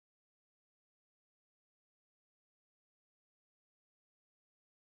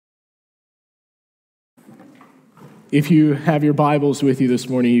If you have your Bibles with you this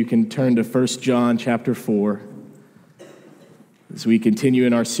morning, you can turn to 1 John chapter 4 as we continue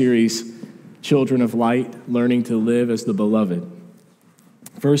in our series, Children of Light, Learning to Live as the Beloved.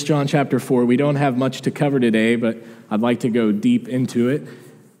 1 John chapter 4, we don't have much to cover today, but I'd like to go deep into it.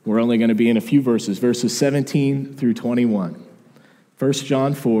 We're only going to be in a few verses 17 through 21. 1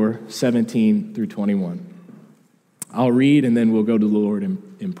 John 4, 17 through 21. I'll read and then we'll go to the Lord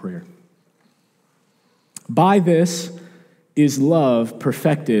in prayer. By this is love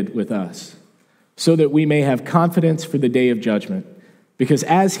perfected with us, so that we may have confidence for the day of judgment, because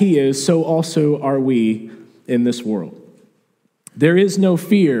as he is, so also are we in this world. There is no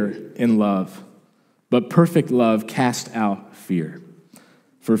fear in love, but perfect love casts out fear.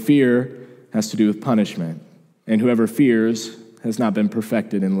 For fear has to do with punishment, and whoever fears has not been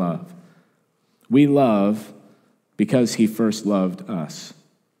perfected in love. We love because he first loved us.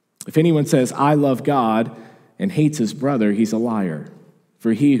 If anyone says, I love God, and hates his brother, he's a liar.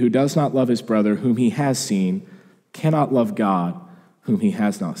 For he who does not love his brother whom he has seen cannot love God whom he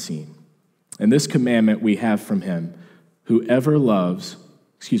has not seen. And this commandment we have from him, whoever loves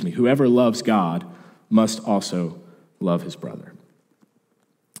God must also love his brother.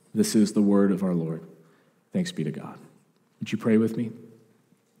 This is the word of our Lord. Thanks be to God. Would you pray with me?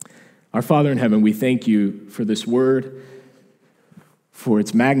 Our Father in heaven, we thank you for this word, for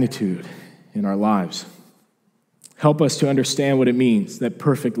its magnitude in our lives. Help us to understand what it means that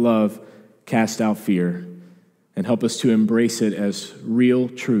perfect love casts out fear, and help us to embrace it as real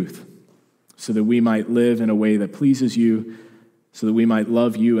truth so that we might live in a way that pleases you, so that we might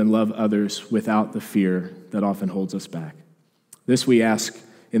love you and love others without the fear that often holds us back. This we ask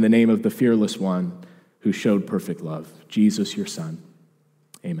in the name of the fearless one who showed perfect love, Jesus, your Son.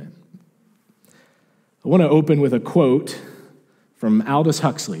 Amen. I want to open with a quote from Aldous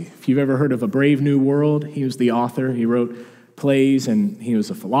Huxley. If you've ever heard of A Brave New World, he was the author. He wrote plays, and he was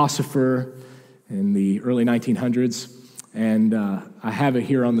a philosopher in the early 1900s. And I have it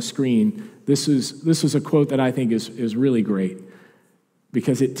here on the screen. This is a quote that I think is really great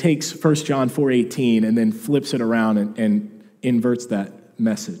because it takes 1 John 4:18 and then flips it around and inverts that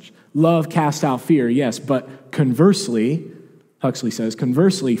message. Love casts out fear, yes, but conversely, Huxley says,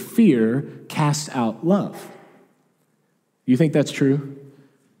 conversely, fear casts out love. You think that's true?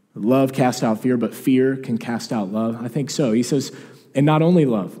 Love casts out fear, but fear can cast out love? I think so. He says, and not only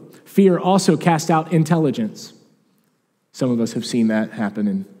love, fear also casts out intelligence. Some of us have seen that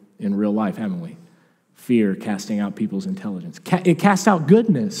happen in real life, haven't we? Fear casting out people's intelligence. It casts out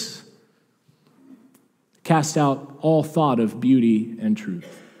goodness. Casts out all thought of beauty and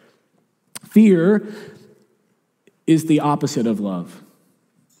truth. Fear is the opposite of love.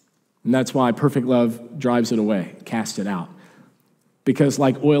 And that's why perfect love drives it away, casts it out. Because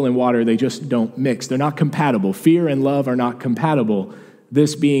like oil and water, they just don't mix. They're not compatible. Fear and love are not compatible.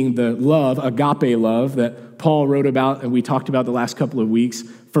 This being the love, agape love, that Paul wrote about and we talked about the last couple of weeks,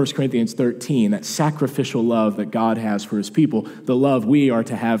 1 Corinthians 13, that sacrificial love that God has for his people, the love we are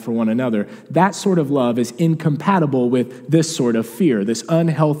to have for one another. That sort of love is incompatible with this sort of fear, this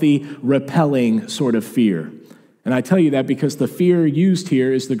unhealthy, repelling sort of fear. And I tell you that because the fear used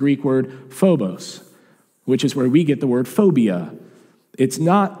here is the Greek word phobos, which is where we get the word phobia. It's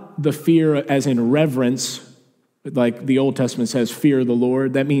not the fear as in reverence, like the Old Testament says, fear the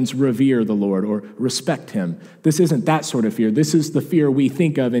Lord. That means revere the Lord or respect him. This isn't that sort of fear. This is the fear we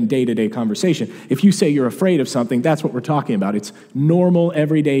think of in day-to-day conversation. If you say you're afraid of something, that's what we're talking about. It's normal,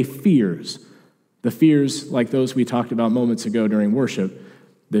 everyday fears. The fears like those we talked about moments ago during worship.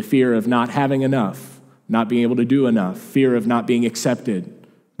 The fear of not having enough, not being able to do enough, fear of not being accepted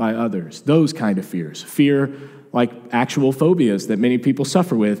by others, those kind of fears. Fear like actual phobias that many people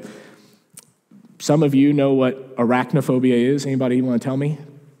suffer with. Some of you know what arachnophobia is. Anybody want to tell me?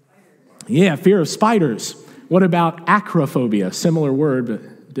 Yeah, fear of spiders. What about acrophobia? Similar word,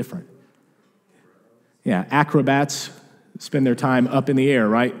 but different. Yeah, acrobats spend their time up in the air,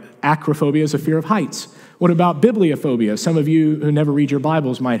 right? Acrophobia is a fear of heights. What about bibliophobia? Some of you who never read your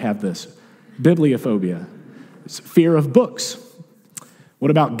Bibles might have this. Bibliophobia. It's fear of books.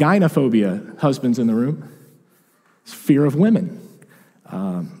 What about gynophobia? Husbands in the room. It's fear of women.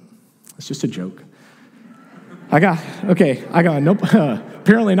 It's just a joke. Apparently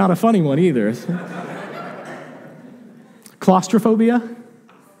not a funny one either. Claustrophobia.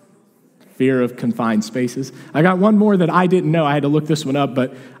 Fear of confined spaces. I got one more that I didn't know. I had to look this one up,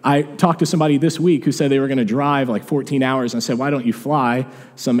 but I talked to somebody this week who said they were going to drive like 14 hours. And I said, why don't you fly?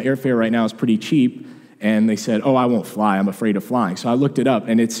 Some airfare right now is pretty cheap. And they said, oh, I won't fly. I'm afraid of flying. So I looked it up,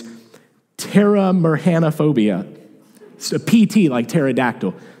 and it's pteromerhanophobia. It's a PT like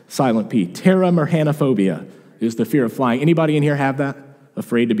pterodactyl, silent P. Pteromerhanophobia is the fear of flying. Anybody in here have that?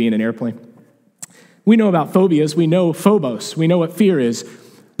 Afraid to be in an airplane? We know about phobias. We know phobos. We know what fear is.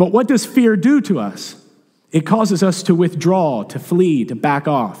 But what does fear do to us? It causes us to withdraw, to flee, to back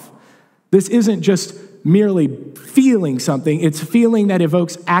off. This isn't just merely feeling something. It's feeling that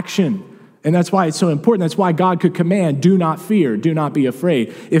evokes action. And that's why it's so important. That's why God could command, do not fear, do not be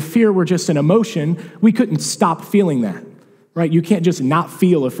afraid. If fear were just an emotion, we couldn't stop feeling that, right? You can't just not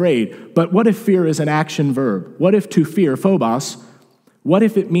feel afraid. But what if fear is an action verb? What if to fear, phobos, what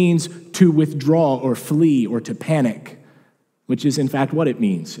if it means to withdraw or flee or to panic, which is in fact what it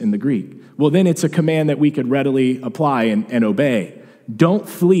means in the Greek? Well, then it's a command that we could readily apply and obey. Don't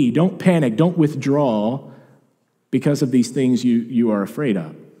flee, don't panic, don't withdraw because of these things you are afraid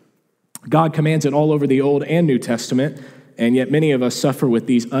of. God commands it all over the Old and New Testament, and yet many of us suffer with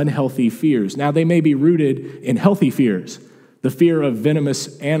these unhealthy fears. Now, they may be rooted in healthy fears. The fear of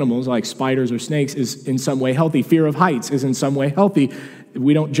venomous animals like spiders or snakes is in some way healthy. Fear of heights is in some way healthy.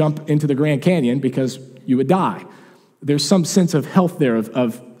 We don't jump into the Grand Canyon because you would die. There's some sense of health there,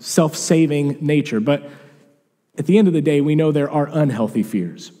 of self-saving nature. But at the end of the day, we know there are unhealthy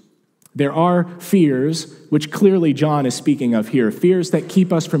fears. There are fears, which clearly John is speaking of here, fears that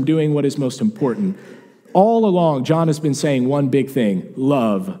keep us from doing what is most important. All along, John has been saying one big thing: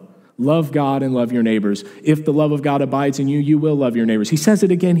 love. Love God and love your neighbors. If the love of God abides in you, you will love your neighbors. He says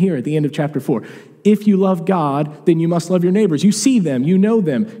it again here at the end of chapter 4. If you love God, then you must love your neighbors. You see them, you know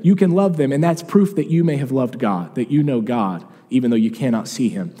them, you can love them, and that's proof that you may have loved God, that you know God, even though you cannot see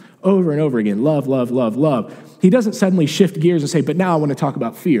him. Over and over again, love, love, love, love. He doesn't suddenly shift gears and say, but now I want to talk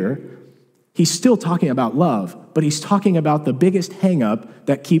about fear. He's still talking about love, but he's talking about the biggest hang-up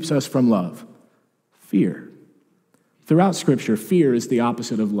that keeps us from love: fear. Throughout Scripture, fear is the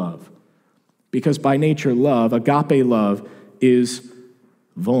opposite of love, because by nature, love, agape love, is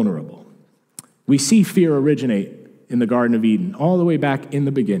vulnerable. We see fear originate in the Garden of Eden, all the way back in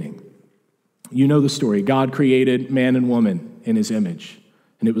the beginning. You know the story. God created man and woman in his image,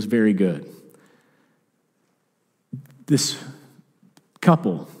 and it was very good. This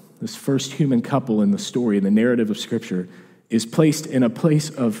couple, this first human couple in the story, in the narrative of Scripture, is placed in a place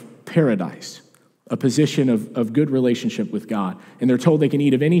of paradise, a position of good relationship with God. And they're told they can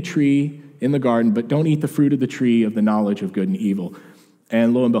eat of any tree in the garden, but don't eat the fruit of the tree of the knowledge of good and evil.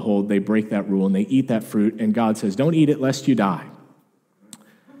 And lo and behold, they break that rule and they eat that fruit, and God says, don't eat it lest you die.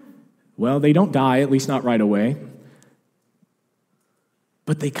 Well, they don't die, at least not right away.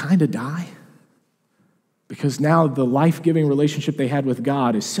 But they kind of die, because now the life-giving relationship they had with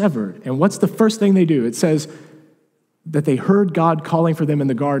God is severed. And what's the first thing they do? It says that they heard God calling for them in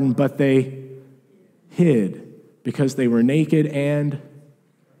the garden, but they hid because they were naked and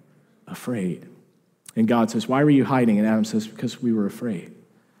afraid. And God says, why were you hiding? And Adam says, because we were afraid.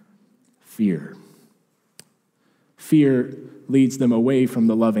 Fear. Fear leads them away from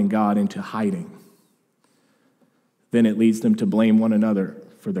the loving God into hiding. Then it leads them to blame one another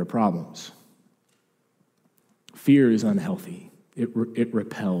for their problems. Fear is unhealthy. It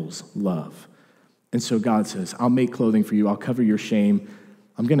repels love. And so God says, I'll make clothing for you. I'll cover your shame.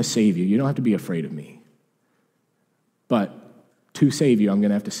 I'm going to save you. You don't have to be afraid of me. But to save you, I'm going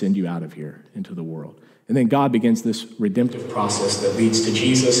to have to send you out of here into the world. And then God begins this redemptive process that leads to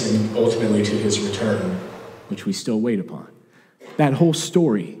Jesus and ultimately to his return, which we still wait upon. That whole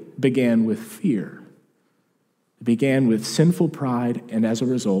story began with fear. It began with sinful pride, and as a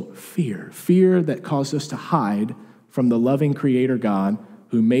result, fear. Fear that caused us to hide from the loving Creator God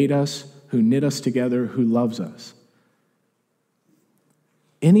who made us, who knit us together, who loves us.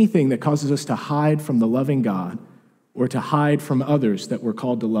 Anything that causes us to hide from the loving God or to hide from others that we're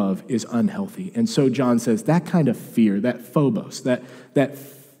called to love is unhealthy. And so John says that kind of fear, that phobos, that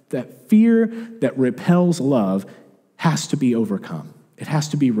fear that repels love has to be overcome. It has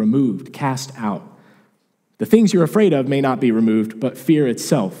to be removed, cast out. The things you're afraid of may not be removed, but fear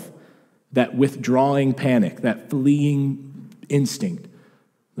itself, that withdrawing panic, that fleeing instinct,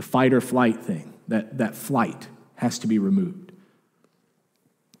 the fight or flight thing, that flight has to be removed.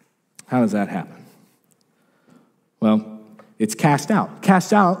 How does that happen? Well, it's cast out.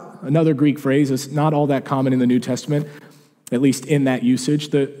 Cast out, another Greek phrase, is not all that common in the New Testament, at least in that usage.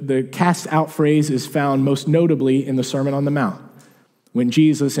 The cast out phrase is found most notably in the Sermon on the Mount. When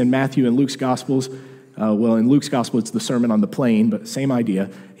Jesus in Matthew and Luke's Gospels, in Luke's Gospel it's the Sermon on the Plain, but same idea,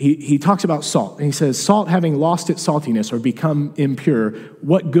 he talks about salt. And he says, salt having lost its saltiness or become impure,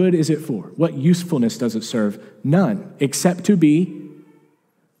 what good is it for? What usefulness does it serve? None, except to be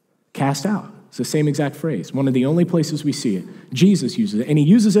cast out. It's the same exact phrase, one of the only places we see it. Jesus uses it, and he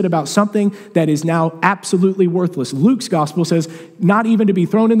uses it about something that is now absolutely worthless. Luke's gospel says not even to be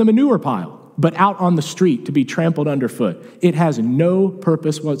thrown in the manure pile, but out on the street to be trampled underfoot. It has no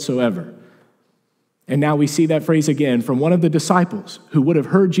purpose whatsoever. And now we see that phrase again from one of the disciples who would have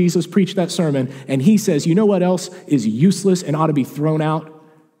heard Jesus preach that sermon, and he says, you know what else is useless and ought to be thrown out?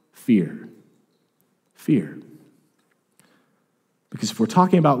 Fear. Fear. Because if we're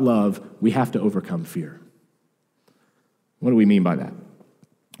talking about love, we have to overcome fear. What do we mean by that?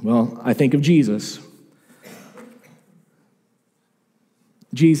 Well, I think of Jesus.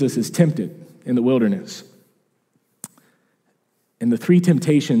 Jesus is tempted in the wilderness. And the three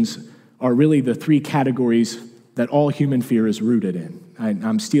temptations are really the three categories that all human fear is rooted in.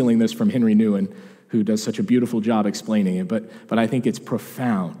 I'm stealing this from Henry Nouwen, who does such a beautiful job explaining it, but I think it's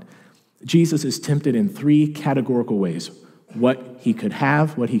profound. Jesus is tempted in three categorical ways: what he could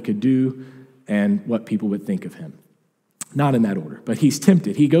have, what he could do, and what people would think of him. Not in that order, but he's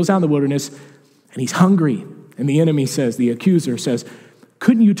tempted. He goes out in the wilderness, and he's hungry. And the enemy says, the accuser says,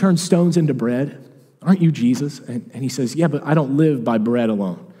 couldn't you turn stones into bread? Aren't you Jesus? And he says, yeah, but I don't live by bread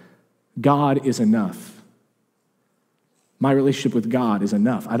alone. God is enough. My relationship with God is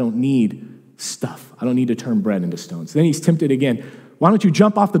enough. I don't need stuff. I don't need to turn bread into stones. Then he's tempted again. Why don't you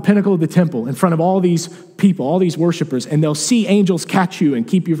jump off the pinnacle of the temple in front of all these people, all these worshipers, and they'll see angels catch you and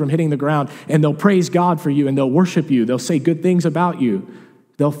keep you from hitting the ground, and they'll praise God for you, and they'll worship you. They'll say good things about you.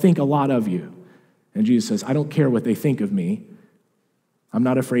 They'll think a lot of you. And Jesus says, I don't care what they think of me. I'm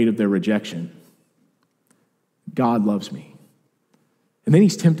not afraid of their rejection. God loves me. And then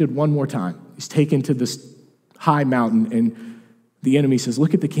he's tempted one more time. He's taken to this high mountain, and the enemy says,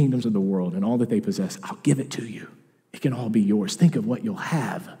 look at the kingdoms of the world and all that they possess. I'll give it to you. It can all be yours. Think of what you'll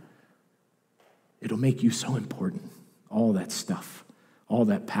have. It'll make you so important. All that stuff, all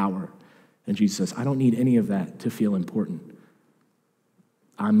that power. And Jesus says, I don't need any of that to feel important.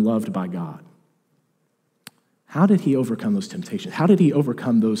 I'm loved by God. How did he overcome those temptations? How did he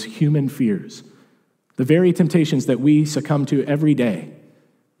overcome those human fears? The very temptations that we succumb to every day,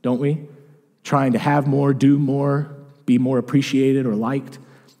 don't we? Trying to have more, do more, be more appreciated or liked.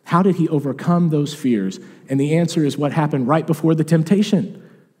 How did he overcome those fears? And the answer is what happened right before the temptation.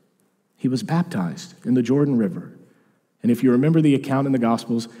 He was baptized in the Jordan River. And if you remember the account in the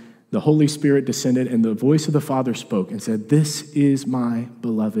Gospels, the Holy Spirit descended and the voice of the Father spoke and said, this is my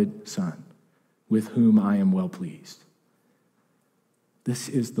beloved Son, with whom I am well pleased. This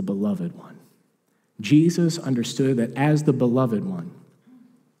is the beloved one. Jesus understood that as the beloved one,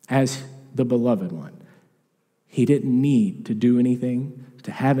 he didn't need to do anything,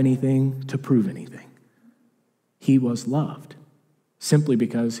 to have anything, to prove anything. He was loved simply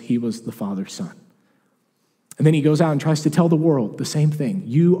because he was the Father's Son. And then he goes out and tries to tell the world the same thing.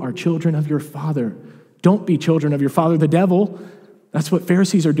 You are children of your father. Don't be children of your father, the devil. That's what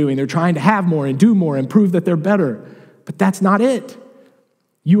Pharisees are doing. They're trying to have more and do more and prove that they're better. But that's not it.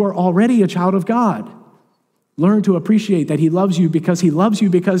 You are already a child of God. Learn to appreciate that he loves you,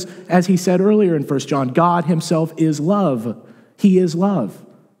 because, as he said earlier in 1 John, God himself is love. He is love.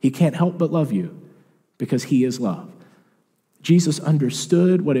 He can't help but love you because he is love. Jesus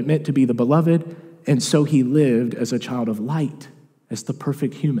understood what it meant to be the beloved, and so he lived as a child of light, as the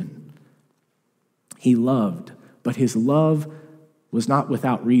perfect human. He loved, but his love was not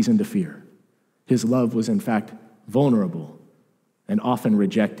without reason to fear. His love was, in fact, vulnerable and often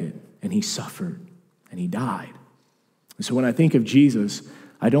rejected, and he suffered and he died. And so when I think of Jesus,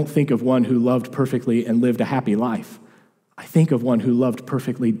 I don't think of one who loved perfectly and lived a happy life. I think of one who loved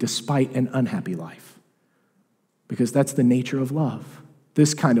perfectly despite an unhappy life, because that's the nature of love.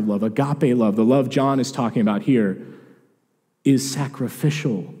 This kind of love, agape love, the love John is talking about here, is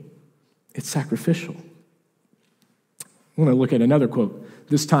sacrificial. It's sacrificial. I want to look at another quote,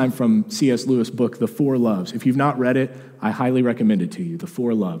 this time from C.S. Lewis' book, The Four Loves. If you've not read it, I highly recommend it to you, The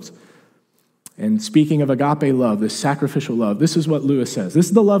Four Loves. And speaking of agape love, this sacrificial love, this is what Lewis says. This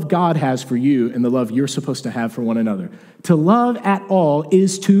is the love God has for you and the love you're supposed to have for one another. To love at all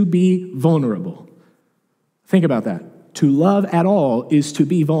is to be vulnerable. Think about that. To love at all is to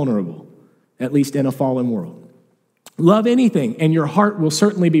be vulnerable, at least in a fallen world. Love anything, and your heart will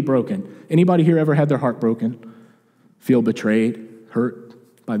certainly be broken. Anybody here ever had their heart broken? Feel betrayed, hurt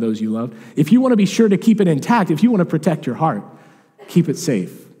by those you love? If you want to be sure to keep it intact, if you want to protect your heart, keep it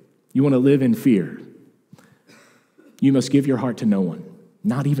safe. You want to live in fear, you must give your heart to no one,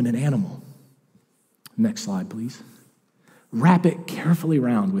 not even an animal. Next slide, please. Wrap it carefully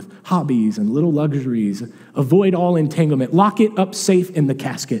around with hobbies and little luxuries. Avoid all entanglement. Lock it up safe in the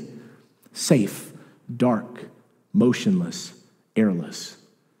casket. Safe, dark, motionless, airless.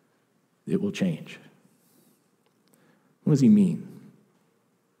 It will change. What does he mean?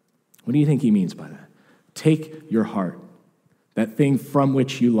 What do you think he means by that? Take your heart, that thing from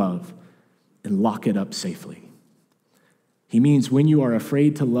which you love, and lock it up safely. He means when you are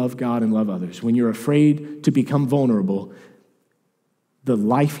afraid to love God and love others, when you're afraid to become vulnerable, the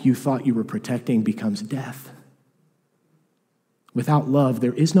life you thought you were protecting becomes death. Without love,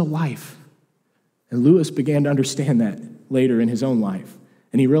 there is no life. And Lewis began to understand that later in his own life.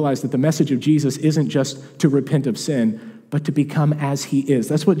 And he realized that the message of Jesus isn't just to repent of sin, but to become as he is.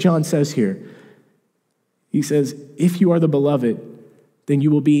 That's what John says here. He says, if you are the beloved, then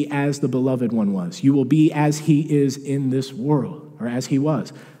you will be as the beloved one was. You will be as he is in this world, or as he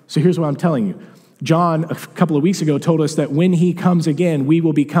was. So here's what I'm telling you. John, a couple of weeks ago, told us that when he comes again, we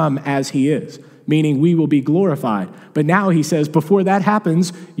will become as he is, meaning we will be glorified. But now he says, before that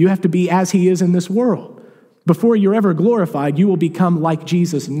happens, you have to be as he is in this world. Before you're ever glorified, you will become like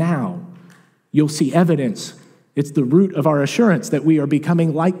Jesus now. You'll see evidence. It's the root of our assurance that we are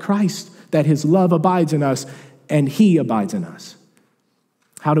becoming like Christ, that his love abides in us and he abides in us.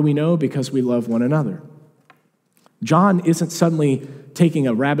 How do we know? Because we love one another. John isn't suddenly taking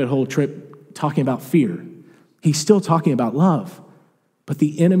a rabbit hole trip talking about fear. He's still talking about love. But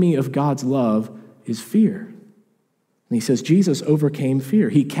the enemy of God's love is fear. And he says Jesus overcame fear.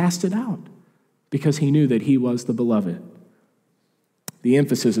 He cast it out because he knew that he was the beloved. The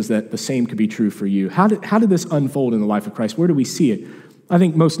emphasis is that the same could be true for you. How did this unfold in the life of Christ? Where do we see it? I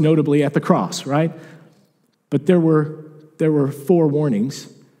think most notably at the cross, right? But there were 4 warnings.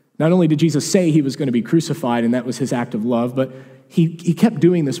 Not only did Jesus say he was going to be crucified, and that was his act of love, but he kept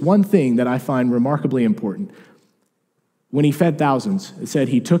doing this one thing that I find remarkably important. When he fed thousands, it said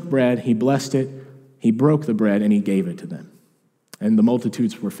he took bread, he blessed it, he broke the bread, and he gave it to them. And the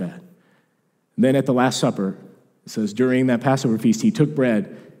multitudes were fed. And then at the Last Supper, it says during that Passover feast, he took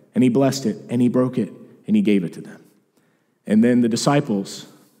bread, and he blessed it, and he broke it, and he gave it to them. And then the disciples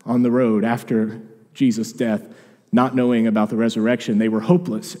on the road after Jesus' death, not knowing about the resurrection, they were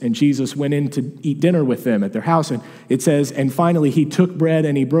hopeless. And Jesus went in to eat dinner with them at their house. And it says, and finally he took bread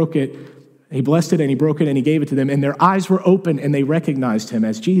and he broke it. He blessed it and he broke it and he gave it to them. And their eyes were open and they recognized him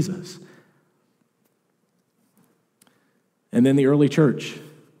as Jesus. And then the early church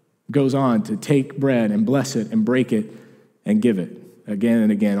goes on to take bread and bless it and break it and give it again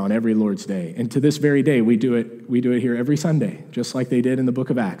and again on every Lord's Day. And to this very day, we do it here every Sunday, just like they did in the book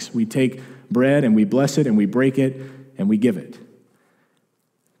of Acts. We take bread and we bless it and we break it and we give it.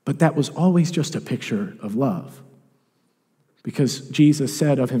 But that was always just a picture of love. Because Jesus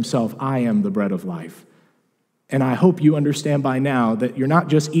said of himself, I am the bread of life. And I hope you understand by now that you're not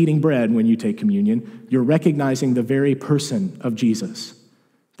just eating bread when you take communion, you're recognizing the very person of Jesus,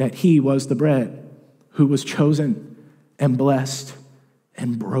 that he was the bread who was chosen and blessed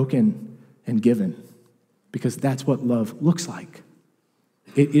and broken and given, because that's what love looks like.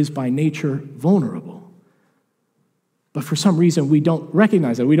 It is by nature vulnerable. But for some reason, we don't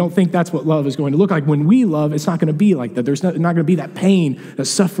recognize that. We don't think that's what love is going to look like. When we love, it's not going to be like that. There's not going to be that pain, the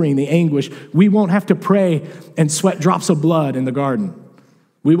suffering, the anguish. We won't have to pray and sweat drops of blood in the garden.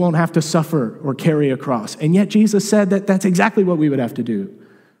 We won't have to suffer or carry a cross. And yet Jesus said that that's exactly what we would have to do.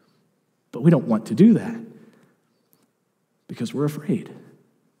 But we don't want to do that because we're afraid.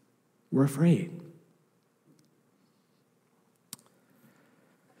 We're afraid.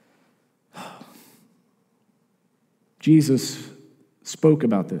 Jesus spoke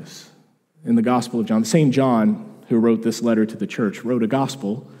about this in the Gospel of John. The same John who wrote this letter to the church wrote a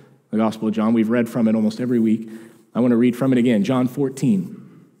gospel, the Gospel of John. We've read from it almost every week. I want to read from it again. John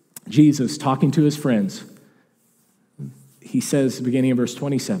 14. Jesus talking to his friends. He says, beginning of verse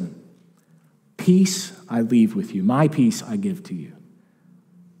 27, peace I leave with you. My peace I give to you.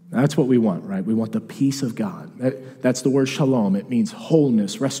 That's what we want, right? We want the peace of God. That's the word shalom. It means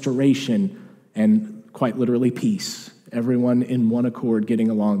wholeness, restoration, and quite literally peace. Everyone in one accord getting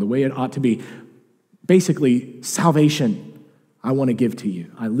along the way it ought to be. Basically, salvation I want to give to you.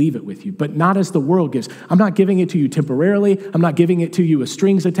 I leave it with you, but not as the world gives. I'm not giving it to you temporarily. I'm not giving it to you with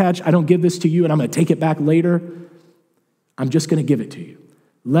strings attached. I don't give this to you and I'm going to take it back later. I'm just going to give it to you.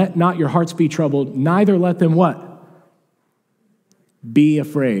 Let not your hearts be troubled, neither let them what? Be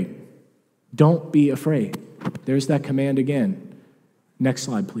afraid. Don't be afraid. There's that command again. Next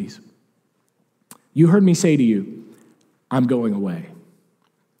slide, please. You heard me say to you, I'm going away,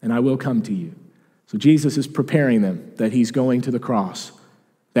 and I will come to you. So Jesus is preparing them that he's going to the cross,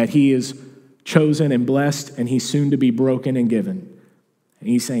 that he is chosen and blessed, and he's soon to be broken and given. And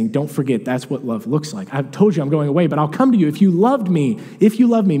he's saying, don't forget, that's what love looks like. I've told you I'm going away, but I'll come to you if you loved me,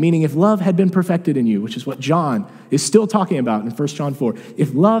 meaning if love had been perfected in you, which is what John is still talking about in 1 John 4.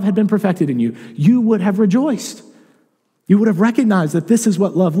 If love had been perfected in you, you would have rejoiced. You would have recognized that this is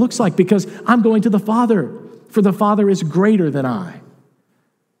what love looks like because I'm going to the Father, for the Father is greater than I.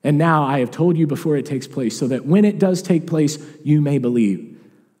 And now I have told you before it takes place, so that when it does take place, you may believe.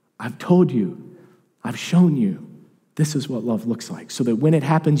 I've told you, I've shown you, this is what love looks like, so that when it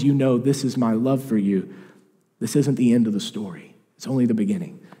happens, you know this is my love for you. This isn't the end of the story. It's only the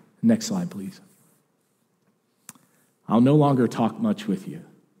beginning. Next slide, please. I'll no longer talk much with you.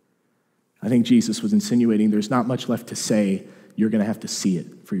 I think Jesus was insinuating there's not much left to say. You're going to have to see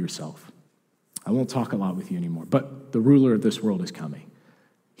it for yourself. I won't talk a lot with you anymore, but the ruler of this world is coming.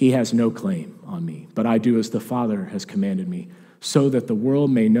 He has no claim on me, but I do as the Father has commanded me, so that the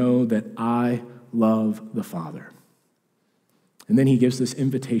world may know that I love the Father. And then he gives this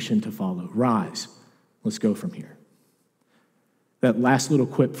invitation to follow. Rise, let's go from here. That last little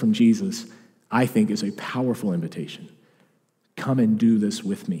quip from Jesus, I think, is a powerful invitation. Come and do this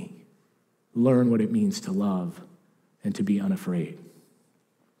with me. Learn what it means to love and to be unafraid.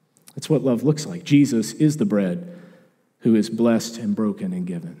 That's what love looks like. Jesus is the bread who is blessed and broken and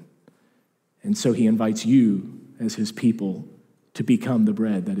given. And so he invites you as his people to become the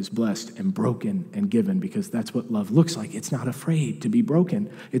bread that is blessed and broken and given, because that's what love looks like. It's not afraid to be broken.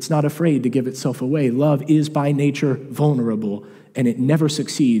 It's not afraid to give itself away. Love is by nature vulnerable, and it never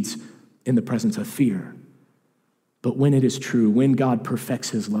succeeds in the presence of fear. But when it is true, when God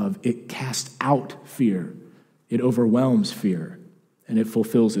perfects his love, it casts out fear. It overwhelms fear, and it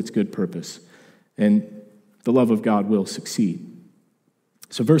fulfills its good purpose. And the love of God will succeed.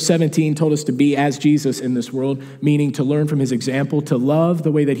 So verse 17 told us to be as Jesus in this world, meaning to learn from his example, to love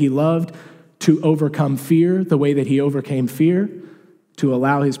the way that he loved, to overcome fear the way that he overcame fear, to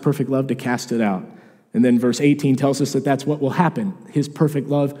allow his perfect love to cast it out. And then verse 18 tells us that that's what will happen. His perfect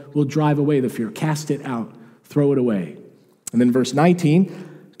love will drive away the fear, cast it out, throw it away. And then verse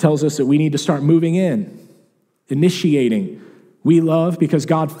 19 tells us that we need to start moving in, initiating. We love because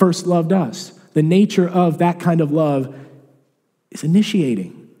God first loved us. The nature of that kind of love is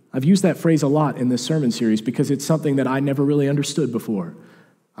initiating. I've used that phrase a lot in this sermon series because it's something that I never really understood before.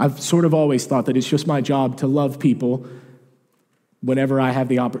 I've sort of always thought that it's just my job to love people whenever I have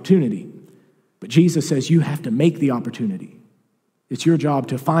the opportunity. But Jesus says you have to make the opportunity. It's your job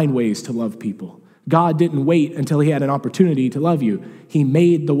to find ways to love people. God didn't wait until he had an opportunity to love you. He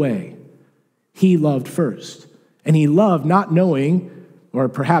made the way. He loved first. And he loved not knowing, or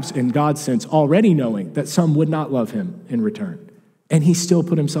perhaps in God's sense, already knowing that some would not love him in return. And he still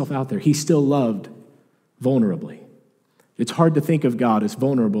put himself out there. He still loved vulnerably. It's hard to think of God as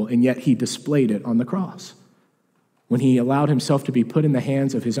vulnerable, and yet he displayed it on the cross when he allowed himself to be put in the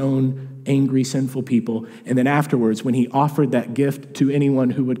hands of his own angry, sinful people, and then afterwards when he offered that gift to anyone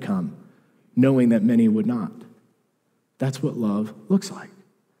who would come, knowing that many would not. That's what love looks like.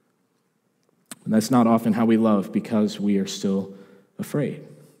 And that's not often how we love because we are still afraid.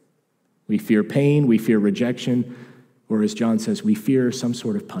 We fear pain, we fear rejection, or as John says, we fear some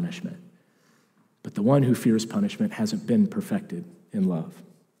sort of punishment. But the one who fears punishment hasn't been perfected in love.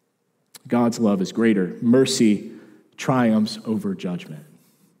 God's love is greater. Mercy triumphs over judgment.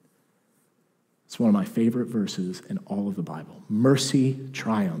 It's one of my favorite verses in all of the Bible. Mercy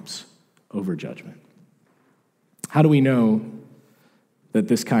triumphs over judgment. How do we know that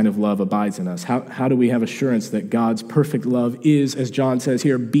this kind of love abides in us? How do we have assurance that God's perfect love is, as John says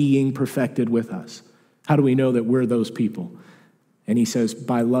here, being perfected with us? How do we know that we're those people? And he says,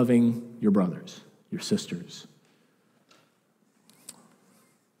 by loving your brothers, your sisters.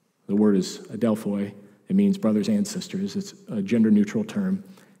 The word is adelphoi. It means brothers and sisters. It's a gender-neutral term.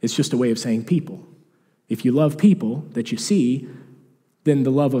 It's just a way of saying people. If you love people that you see, then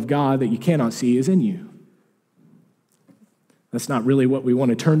the love of God that you cannot see is in you. That's not really what we want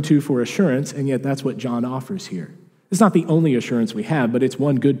to turn to for assurance, and yet that's what John offers here. It's not the only assurance we have, but it's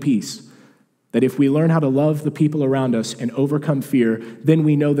one good piece. That if we learn how to love the people around us and overcome fear, then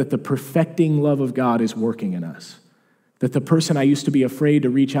we know that the perfecting love of God is working in us. That the person I used to be afraid to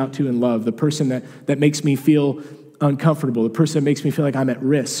reach out to and love, the person that makes me feel uncomfortable, the person that makes me feel like I'm at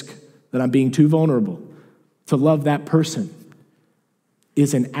risk, that I'm being too vulnerable, to love that person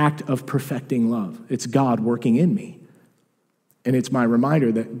is an act of perfecting love. It's God working in me. And it's my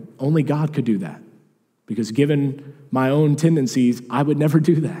reminder that only God could do that. Because given my own tendencies, I would never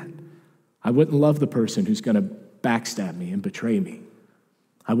do that. I wouldn't love the person who's going to backstab me and betray me.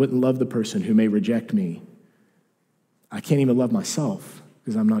 I wouldn't love the person who may reject me. I can't even love myself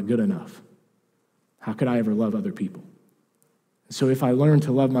because I'm not good enough. How could I ever love other people? So if I learn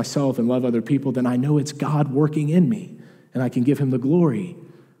to love myself and love other people, then I know it's God working in me, and I can give him the glory.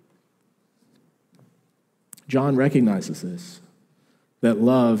 John recognizes this, that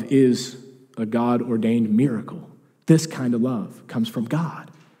love is a God-ordained miracle. This kind of love comes from God.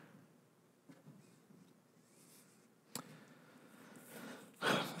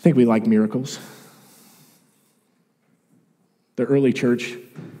 I think we like miracles. The early church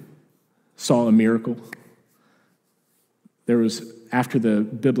saw a miracle. There was, after the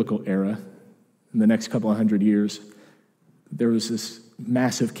biblical era, in the next couple of hundred years, there was this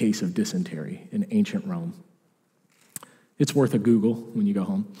massive case of dysentery in ancient Rome. It's worth a Google when you go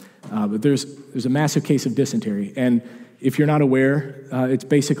home. But there's a massive case of dysentery. And if you're not aware, it's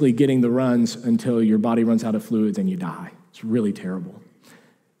basically getting the runs until your body runs out of fluids and you die. It's really terrible.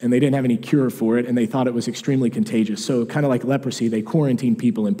 And they didn't have any cure for it, and they thought it was extremely contagious. So kind of like leprosy, they quarantined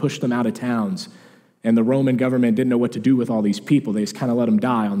people and pushed them out of towns. And the Roman government didn't know what to do with all these people. They just kind of let them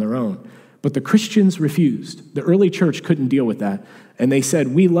die on their own. But the Christians refused. The early church couldn't deal with that. And they said,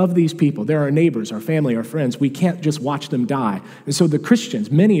 we love these people. They're our neighbors, our family, our friends. We can't just watch them die. And so the Christians,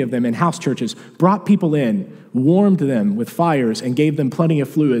 many of them in house churches, brought people in, warmed them with fires, and gave them plenty of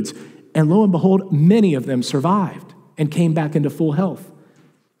fluids. And lo and behold, many of them survived and came back into full health.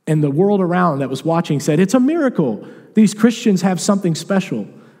 And the world around that was watching said, it's a miracle. These Christians have something special.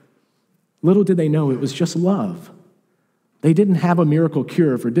 Little did they know it was just love. They didn't have a miracle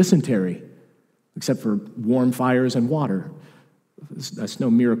cure for dysentery, except for warm fires and water. That's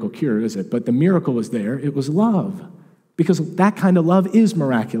no miracle cure, is it? But the miracle was there. It was love, because that kind of love is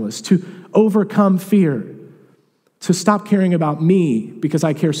miraculous, to overcome fear, to stop caring about me because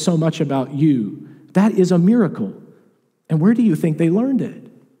I care so much about you. That is a miracle. And where do you think they learned it,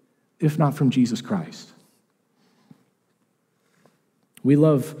 if not from Jesus Christ? We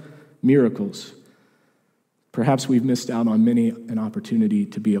love miracles. Perhaps we've missed out on many an opportunity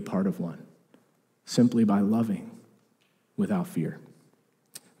to be a part of one, simply by loving without fear.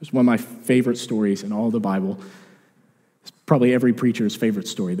 It's one of my favorite stories in all the Bible. It's probably every preacher's favorite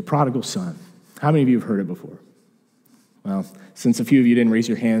story, the prodigal son. How many of you have heard it before? Well, since a few of you didn't raise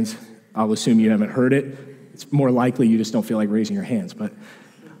your hands, I'll assume you haven't heard it. It's more likely you just don't feel like raising your hands, but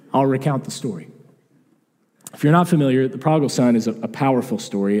I'll recount the story. If you're not familiar, the prodigal son is a powerful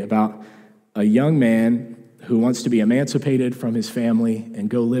story about a young man who wants to be emancipated from his family and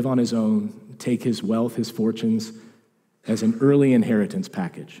go live on his own, take his wealth, his fortunes, as an early inheritance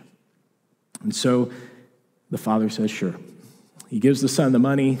package. And so the father says, sure. He gives the son the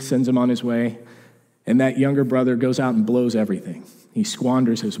money, sends him on his way, and that younger brother goes out and blows everything. He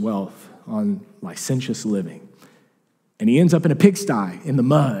squanders his wealth on licentious living. And he ends up in a pigsty in the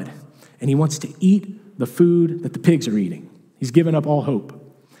mud, and he wants to eat the food that the pigs are eating. He's given up all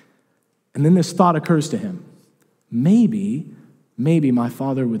hope. And then this thought occurs to him. Maybe my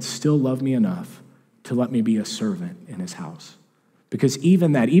father would still love me enough to let me be a servant in his house. Because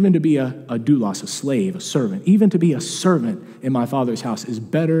even to be a doulos, a slave, a servant, even to be a servant in my father's house is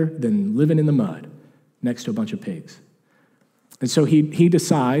better than living in the mud next to a bunch of pigs. And so he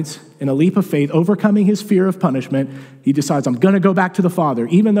decides, in a leap of faith, overcoming his fear of punishment, he decides, I'm going to go back to the father,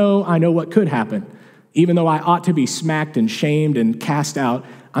 even though I know what could happen, even though I ought to be smacked and shamed and cast out.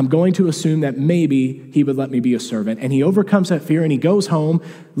 I'm going to assume that maybe he would let me be a servant. And he overcomes that fear and he goes home.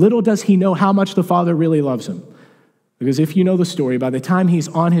 Little does he know how much the father really loves him. Because if you know the story, by the time he's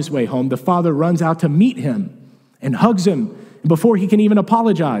on his way home, the father runs out to meet him and hugs him. And before he can even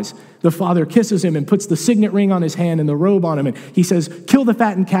apologize, the father kisses him and puts the signet ring on his hand and the robe on him. And he says, kill the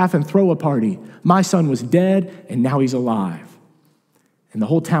fattened calf and throw a party. My son was dead and now he's alive. And the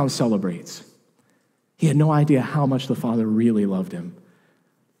whole town celebrates. He had no idea how much the father really loved him.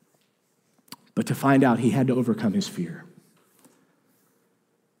 But to find out, he had to overcome his fear.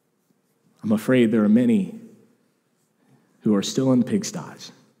 I'm afraid there are many who are still in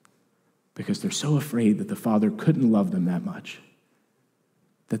pigsties because they're so afraid that the father couldn't love them that much,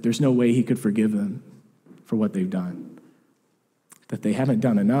 that there's no way he could forgive them for what they've done, that they haven't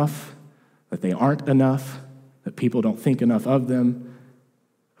done enough, that they aren't enough, that people don't think enough of them.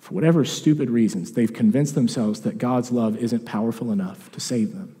 For whatever stupid reasons, they've convinced themselves that God's love isn't powerful enough to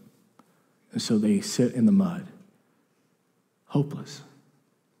save them. And so they sit in the mud, hopeless.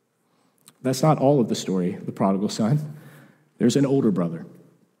 That's not all of the story, the prodigal son. There's an older brother,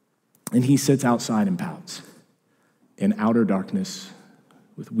 and he sits outside and pouts in outer darkness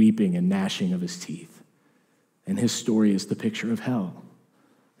with weeping and gnashing of his teeth. And his story is the picture of hell.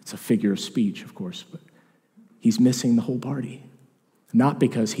 It's a figure of speech, of course, but he's missing the whole party. Not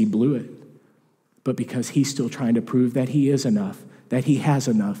because he blew it, but because he's still trying to prove that he is enough, that he has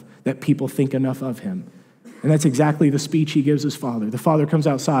enough, that people think enough of him. And that's exactly the speech he gives his father. The father comes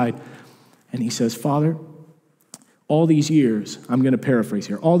outside and he says, Father, all these years, I'm going to paraphrase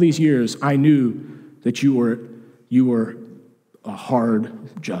here, all these years I knew that you were a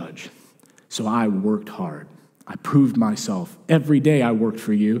hard judge. So I worked hard. I proved myself. Every day I worked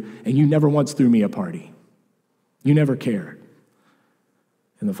for you, and you never once threw me a party. You never cared.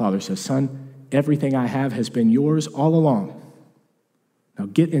 And the father says, son, everything I have has been yours all along. Now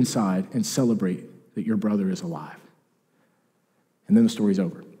get inside and celebrate that your brother is alive. And then the story's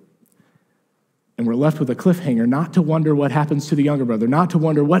over. And we're left with a cliffhanger, not to wonder what happens to the younger brother, not to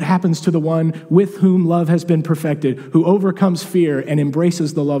wonder what happens to the one with whom love has been perfected, who overcomes fear and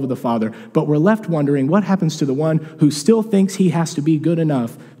embraces the love of the Father. But we're left wondering what happens to the one who still thinks he has to be good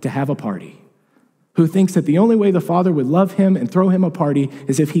enough to have a party, who thinks that the only way the Father would love him and throw him a party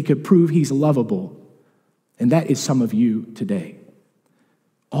is if he could prove he's lovable. And that is some of you today.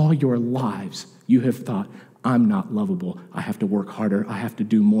 All your lives, you have thought, I'm not lovable. I have to work harder. I have to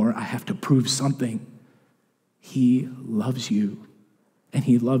do more. I have to prove something. He loves you, and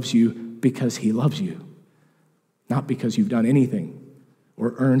he loves you because he loves you, not because you've done anything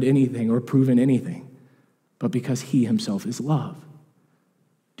or earned anything or proven anything, but because he himself is love.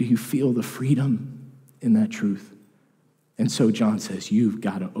 Do you feel the freedom in that truth? And so John says, you've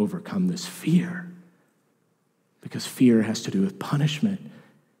got to overcome this fear, because fear has to do with punishment,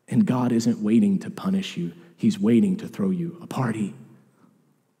 and God isn't waiting to punish you. He's waiting to throw you a party.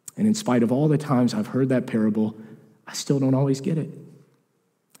 And in spite of all the times I've heard that parable, I still don't always get it.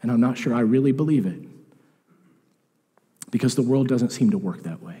 And I'm not sure I really believe it, because the world doesn't seem to work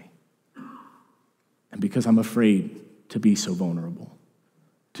that way. And because I'm afraid to be so vulnerable,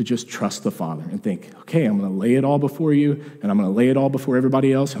 to just trust the Father and think, okay, I'm going to lay it all before you, and I'm going to lay it all before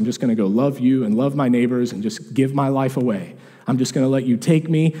everybody else. I'm just going to go love you and love my neighbors and just give my life away. I'm just going to let you take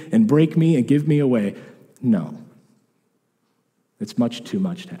me and break me and give me away. No. It's much too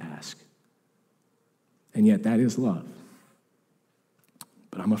much to ask. And yet that is love.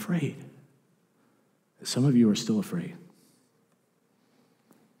 But I'm afraid. Some of you are still afraid.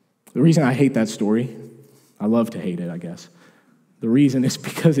 The reason I hate that story, I love to hate it, I guess. The reason is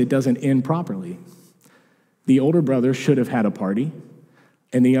because it doesn't end properly. The older brother should have had a party,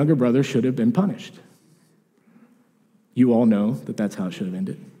 and the younger brother should have been punished. You all know that that's how it should have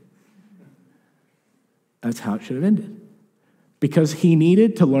ended. That's how it should have ended. Because he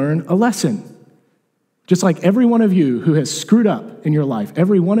needed to learn a lesson. Just like every one of you who has screwed up in your life,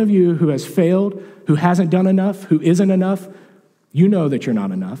 every one of you who has failed, who hasn't done enough, who isn't enough, you know that you're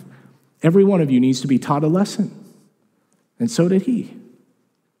not enough. Every one of you needs to be taught a lesson. And so did he.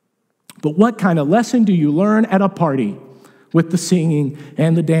 But what kind of lesson do you learn at a party with the singing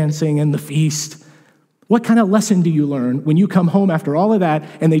and the dancing and the feast? What kind of lesson do you learn when you come home after all of that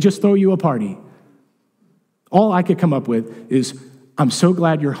and they just throw you a party? All I could come up with is, I'm so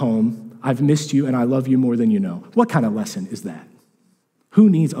glad you're home. I've missed you and I love you more than you know. What kind of lesson is that? Who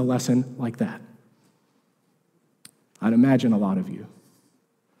needs a lesson like that? I'd imagine a lot of you.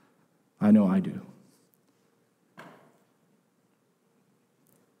 I know I do.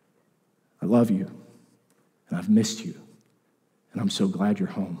 I love you, and I've missed you, and I'm so glad you're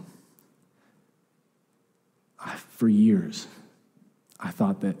home. For years, I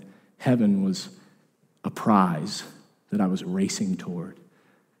thought that heaven was a prize that I was racing toward,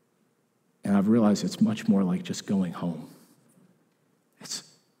 and I've realized it's much more like just going home.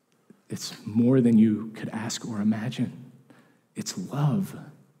 It's more than you could ask or imagine. It's love.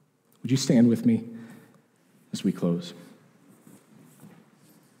 Would you stand with me as we close?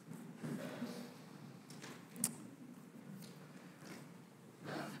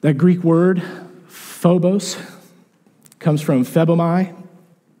 That Greek word, phobos, comes from phebomai,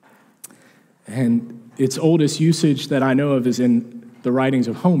 and its oldest usage that I know of is in the writings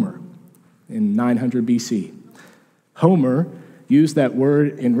of Homer in 900 BC. Homer used that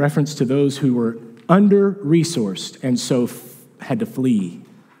word in reference to those who were under-resourced and so had to flee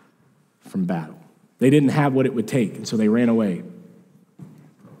from battle. They didn't have what it would take, and so they ran away.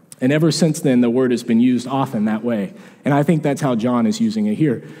 And ever since then, the word has been used often that way. And I think that's how John is using it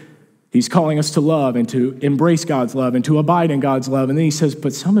here. He's calling us to love and to embrace God's love and to abide in God's love. And then he says,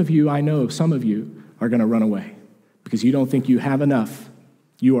 but some of you, I know some of you are going to run away because you don't think you have enough.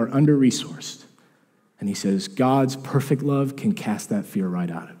 You are under-resourced. And he says, God's perfect love can cast that fear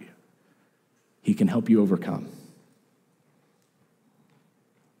right out of you. He can help you overcome.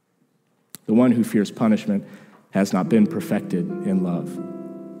 The one who fears punishment has not been perfected in love.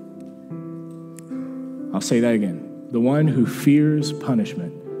 I'll say that again. The one who fears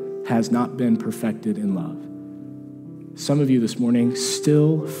punishment has not been perfected in love. Some of you this morning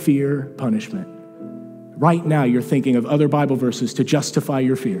still fear punishment. Right now, you're thinking of other Bible verses to justify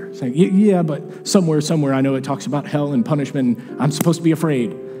your fear. Saying, yeah, but somewhere, I know it talks about hell and punishment, and I'm supposed to be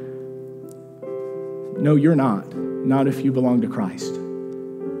afraid. No, you're not. Not if you belong to Christ.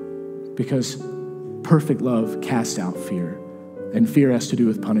 Because perfect love casts out fear. And fear has to do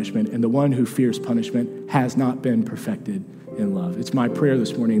with punishment. And the one who fears punishment has not been perfected in love. It's my prayer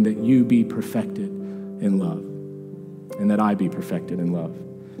this morning that you be perfected in love and that I be perfected in love.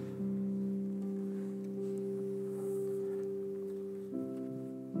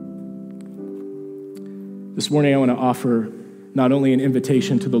 This morning, I want to offer not only an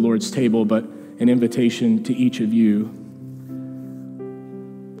invitation to the Lord's table, but an invitation to each of you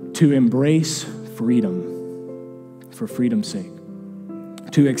to embrace freedom for freedom's sake,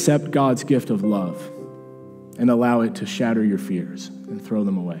 to accept God's gift of love and allow it to shatter your fears and throw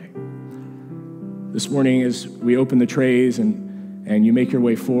them away. This morning, as we open the trays and you make your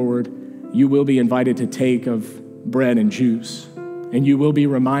way forward, you will be invited to take of bread and juice, and you will be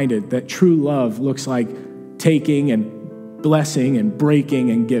reminded that true love looks like taking and blessing and breaking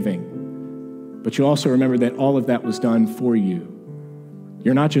and giving. But you also remember that all of that was done for you.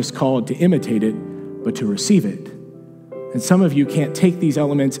 You're not just called to imitate it, but to receive it. And some of you can't take these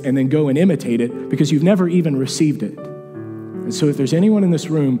elements and then go and imitate it because you've never even received it. And so if there's anyone in this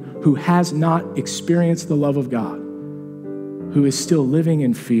room who has not experienced the love of God, who is still living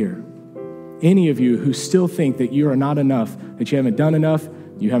in fear, any of you who still think that you are not enough, that you haven't done enough,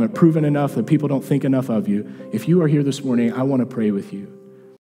 you haven't proven enough, that people don't think enough of you, if you are here this morning, I want to pray with you.